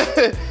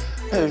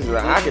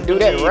 I can do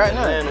that right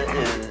now.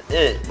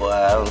 It, boy,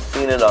 I done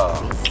seen it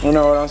all. You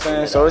know what I'm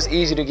saying? So it's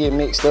easy to get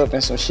mixed up in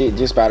some shit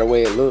just by the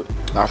way it look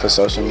off of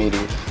social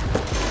media.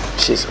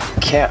 Shit's a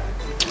cap.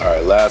 All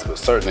right, last but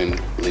certainly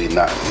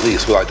not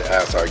least, we like to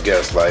ask our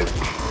guests, like,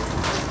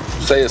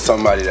 say it's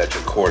somebody that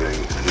you're courting,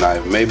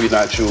 maybe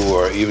not you,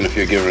 or even if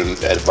you're giving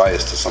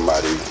advice to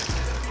somebody,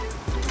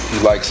 you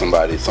like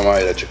somebody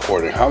that you're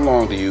courting, how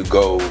long do you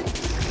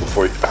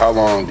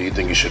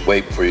think you should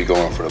wait before you go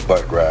in for the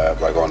butt grab,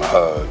 like on a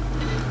hug?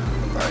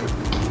 Like,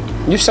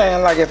 you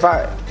saying like if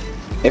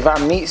I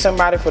meet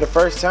somebody for the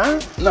first time?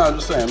 No, I'm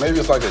just saying, maybe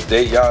it's like a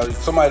date, y'all,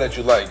 somebody that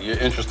you like, you're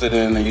interested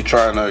in, and you're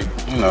trying to,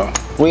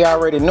 We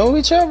already knew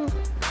each other?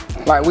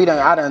 Like we done,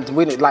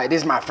 like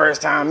this is my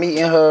first time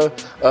meeting her,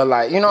 or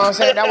like, you know what I'm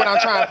saying? That's what I'm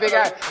trying to figure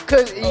out.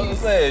 Cause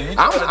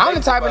I'm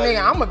the type of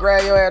nigga, I'ma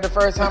grab your ass the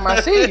first time I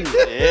see you.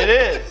 It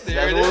is.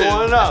 That's what we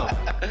wanna know.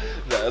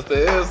 That's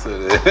the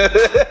answer.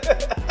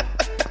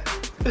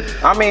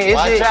 I mean,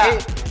 it's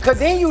just, cause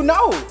then you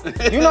know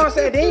what I'm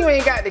saying? Then you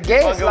ain't got the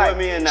gas. Like,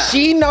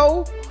 she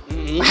know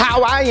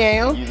how I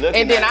am,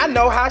 and then I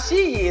know how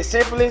she is.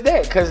 Simple as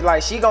that. Cause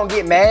like she gonna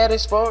get mad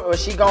as fuck, or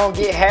she gonna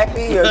get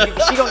happy, or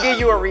she gonna give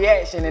you a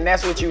reaction, and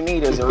that's what you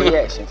need is a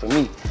reaction for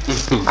me.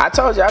 I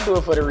told you I do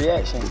it for the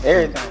reaction.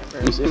 Everything, bro.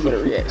 It's for the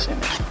reaction.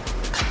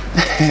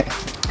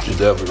 She's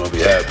definitely gonna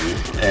be happy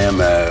and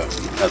mad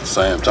at the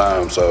same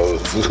time, so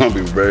it's gonna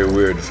be very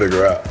weird to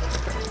figure out.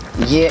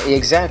 Yeah,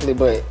 exactly.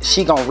 But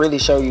she gonna really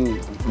show you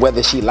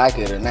whether she like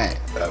it or not.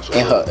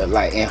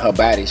 Absolutely. In her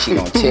body, she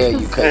gonna tell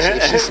you. Cause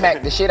if she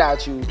smack the shit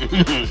out you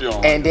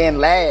and then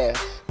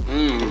laugh.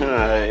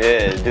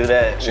 Yeah, do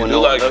that she when do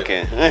no like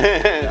looking.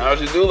 Now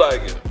she do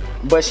like it.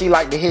 But she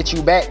like to hit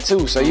you back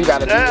too, so you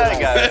gotta do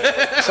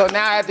it. So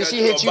now after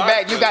she hit you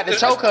back, you got to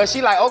choke her.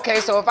 She like, okay,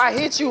 so if I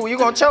hit you, you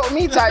gonna choke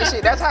me type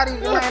shit. That's how these,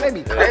 man, they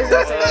be crazy.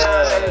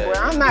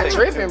 I'm not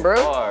tripping,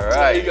 bro. All right.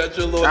 So you got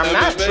your little I'm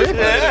not tripping.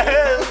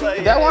 That's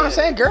what I'm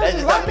saying. Girls That's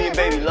is just like me and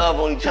that, baby love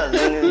on each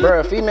other.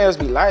 bro. Females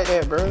be like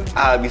that, bro.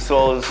 I'd be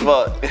swole as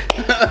fuck.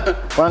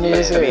 Funny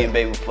as hell. Me and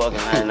baby fucking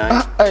that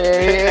night.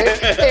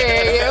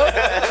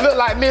 Yeah. Look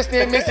like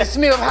Mr. and Mrs.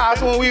 Smith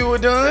house when we were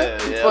done.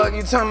 Fuck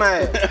you talking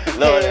about?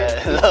 Love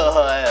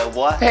that,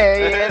 boy.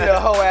 Hey, yeah, little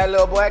hoe ass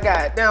little boy.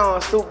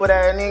 Goddamn, stupid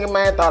ass nigga,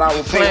 man. Thought I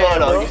was playing,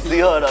 bro. You see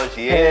her though,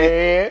 she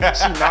Yeah,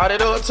 she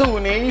nodded up too,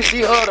 nigga. You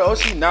see her though,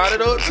 she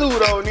nodded up too,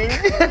 though,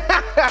 nigga.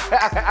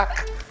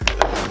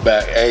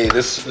 Back, hey,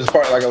 this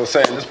part, like I was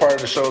saying, this part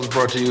of the show is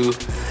brought to you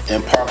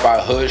in part by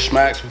Hood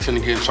Schmacks. We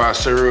finna get into our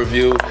cereal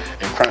review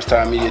and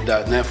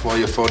crunchtimemedia.net for all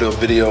your photo,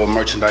 video, and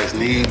merchandise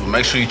needs.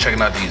 Make sure you're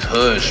checking out these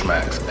Hood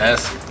Schmacks,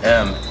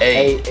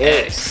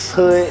 SMAX.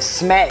 Hood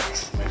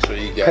Smacks. Make sure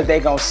you got Cause they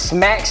gon'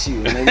 smacks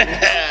you, nigga.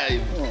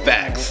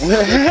 Facts.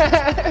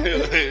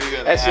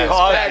 That shit's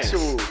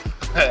factual.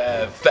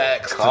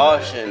 Facts.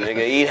 Caution,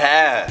 nigga, eat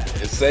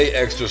half. It say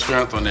extra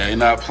strength on there. You're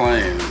not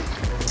playing.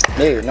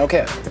 Nigga, no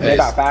cap. They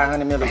got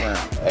 500 milligrams.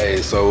 Hey,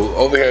 so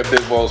over here at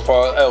Big Balls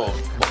Pod,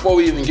 before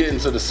we even get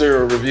into the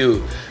cereal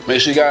review,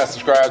 make sure you guys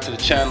subscribe to the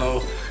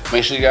channel.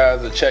 Make sure you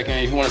guys are checking.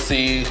 If you want to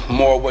see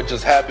more of what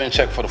just happened,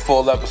 check for the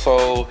full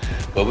episode.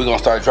 But we're going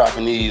to start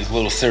dropping these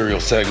little cereal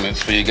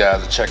segments for you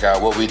guys to check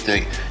out what we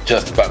think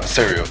just about the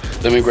cereal.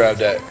 Let me grab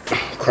that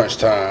Crunch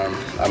Time.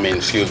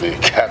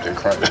 Captain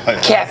Crunch.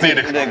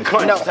 Captain. Then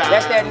crunch No, time.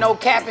 that's that no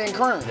cap and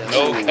crunch.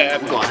 No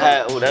cap. We're gonna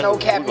have, No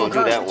Captain we're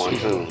gonna do that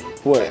Crunch. one too.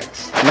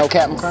 What? No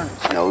cap and crunch.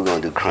 No, we're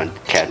gonna do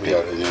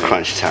Captain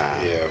Crunch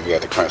Time. Yeah, we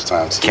got the Crunch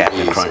Time TV.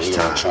 Captain Crunch so we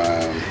gonna Time. try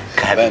and-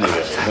 Captain Anyway,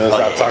 Crunch. let's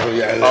stop talking to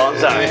you. Oh, I'm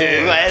sorry. We're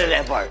gonna edit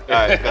that part. All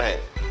right, go ahead.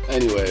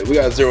 Anyway, we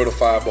got 0 to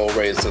 5 bowl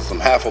rating system,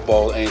 half a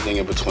bowl, anything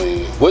in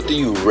between. What do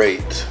you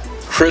rate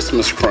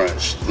Christmas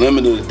Crunch,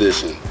 limited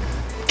edition,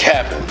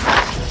 Captain?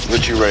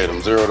 What you rate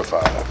them, 0 to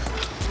 5?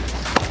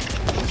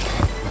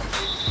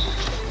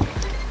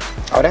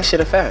 Oh, that shit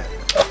a fact.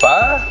 A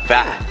 5?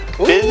 Five.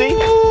 Busy?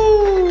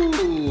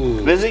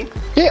 Ooh. Busy?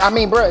 Yeah, I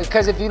mean, bro,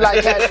 because if you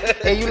like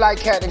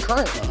Captain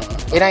Crunch,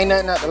 it ain't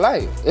nothing not to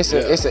like. It's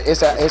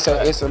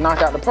a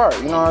knock out the park.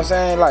 You know what I'm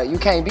saying? Like you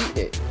can't beat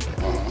that.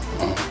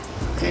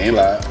 He ain't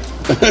lied.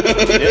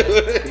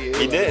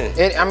 He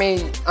did. I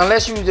mean,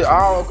 unless you the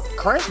all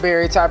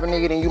crunchberry type of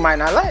nigga, then you might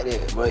not like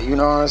it. But you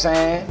know what I'm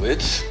saying?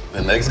 Which,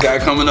 the next guy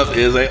coming up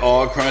is a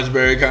all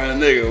crunchberry kind of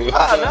nigga.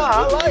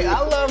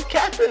 I love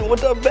Captain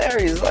with the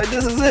berries. Like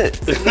this is it.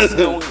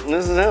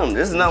 This is him.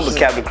 This is nothing but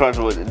Captain Crunch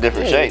with a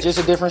different Yeah, shape. just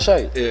a different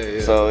shape.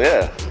 Yeah. So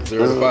yeah.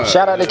 0 to 5.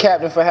 Shout out to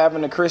Captain for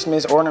having the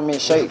Christmas ornament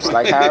shapes,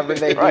 like however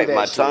they do Right, that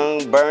my shit.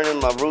 tongue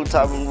burning, my roof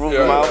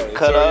Yeah, mouth right.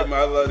 cut Sorry, up.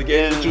 my love, the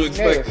game that you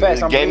expected.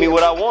 facts. I'm Gave me bleeding.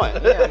 what I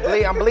want.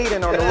 Yeah, I'm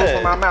bleeding on the roof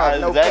of my mouth.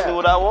 That's No exactly cap.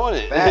 what I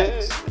wanted.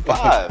 Facts.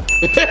 5.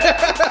 He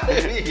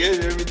gave you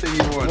everything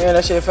you wanted. Yeah,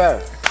 that shit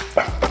fat.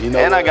 You know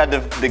And I what?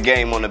 got the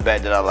game on the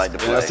back that I like to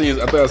play. And I think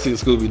I seen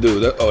Scooby-Doo.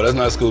 That's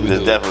not Scooby-Doo.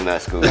 It's definitely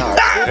not Scooby.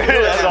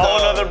 That's a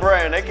whole other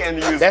brand. They can't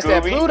use That's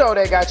that Scooby. Pluto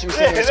that got you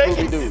saying They Scooby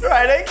can't- Doo.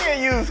 Right, they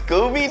can't use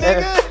Scooby,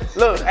 nigga.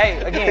 Look,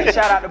 hey, again,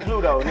 shout out to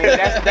Pluto,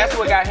 nigga. That's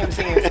what got him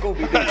saying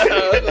Scooby Doo.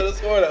 I could have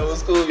sworn that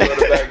was Scooby on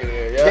the back of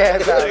there. Yeah.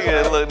 That's how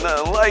Nigga look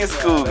nothing like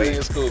Scooby.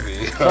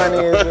 Scooby.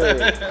 funny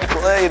as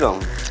hell. Play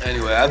them.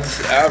 Anyway,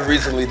 I've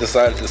recently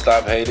decided to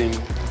stop hating.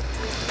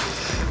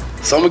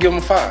 So I'm gonna give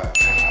them 5.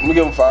 I'm gonna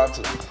give them 5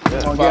 too.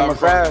 Gonna give 'em a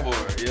across the 5?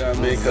 board. You know what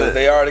I mean? Because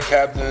they are the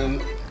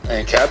captain,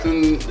 and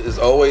Captain is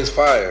always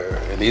fire.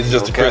 And these are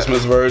just the Okay.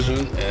 Christmas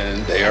version,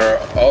 and they are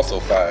also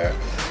fire.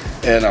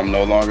 And I'm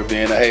no longer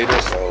being a hater,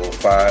 so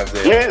 5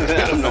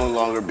 there. I'm no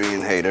longer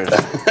being haters.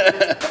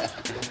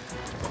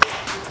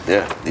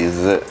 Yeah, this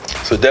is it.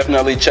 So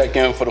definitely check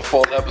in for the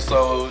full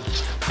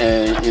episodes,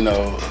 and you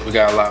know we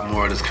got a lot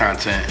more of this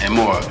content and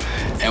more.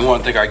 And we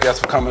want to thank our guests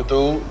for coming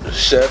through,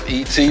 Chef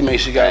E.T. Make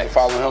sure you guys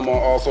follow him on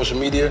all social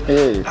media.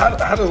 Yeah.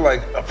 How does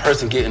like a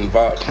person get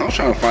involved? I'm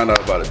trying to find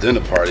out about a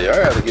dinner party. I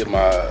got to get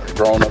my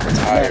grown up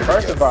attire. Man,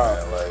 first of all,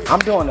 together, man. I'm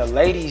doing a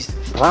ladies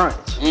brunch,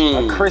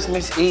 a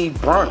Christmas Eve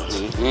brunch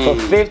for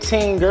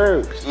 15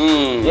 girls.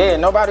 Yeah,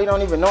 nobody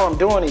don't even know I'm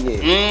doing it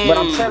yet, but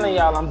I'm telling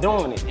y'all I'm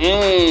doing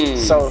it.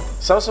 So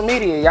social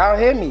media, y'all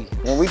hear me,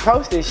 and we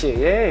post this shit.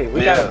 Yeah,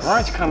 we got a Yes.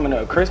 brunch coming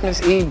up,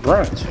 Christmas Eve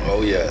brunch.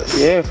 Oh yes.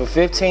 Yeah, for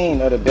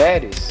 15 of the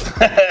baddest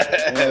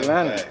in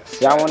Atlanta.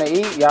 Facts. Y'all want to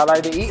eat? Y'all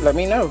like to eat? Let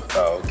me know.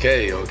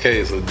 Okay.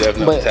 So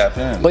definitely tap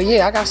in. But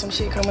yeah, I got some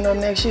shit coming up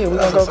next year. We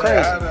gonna go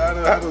crazy.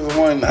 How does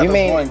one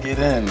get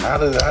in?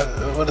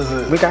 What is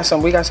it? We got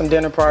some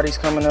dinner parties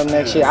coming up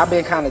next year. I've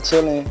been kind of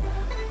chilling,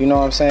 you know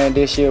what I'm saying,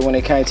 this year when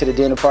it came to the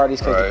dinner parties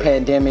because Right. the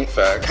pandemic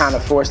Facts. kind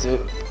of forced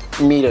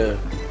me to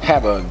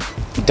have a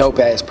dope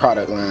ass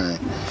product line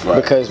Right.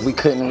 because we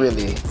couldn't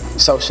really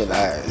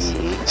socialize.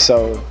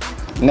 So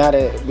now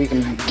that we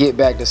can get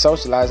back to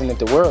socializing, if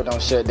the world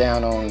don't shut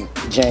down on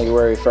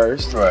January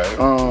 1st, Right.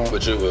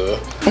 But you will.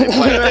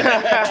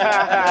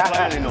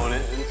 Planning on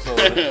it. So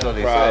they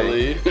say.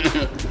 Probably.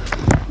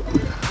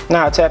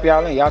 nah, tap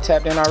y'all in. Y'all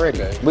tapped in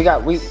already. Okay.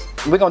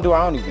 We gonna do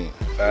our own event.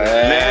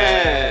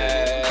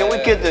 Man, can we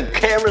get the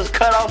cameras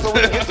cut off so we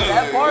can get to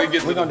that part?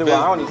 We gonna do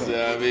our own event. You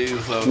know what I mean?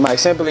 So Mike,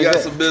 simple we as got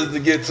that. some business to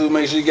get to.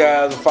 Make sure you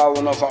guys are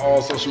following us on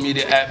all social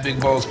media at Big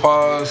Bo's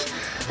Pause.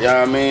 You know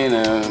what I mean?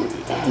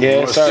 And Yeah,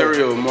 more sir.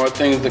 cereal, more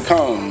things to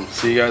come.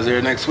 See you guys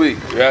here next week.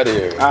 We out of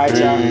here. All right,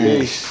 y'all.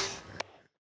 Peace.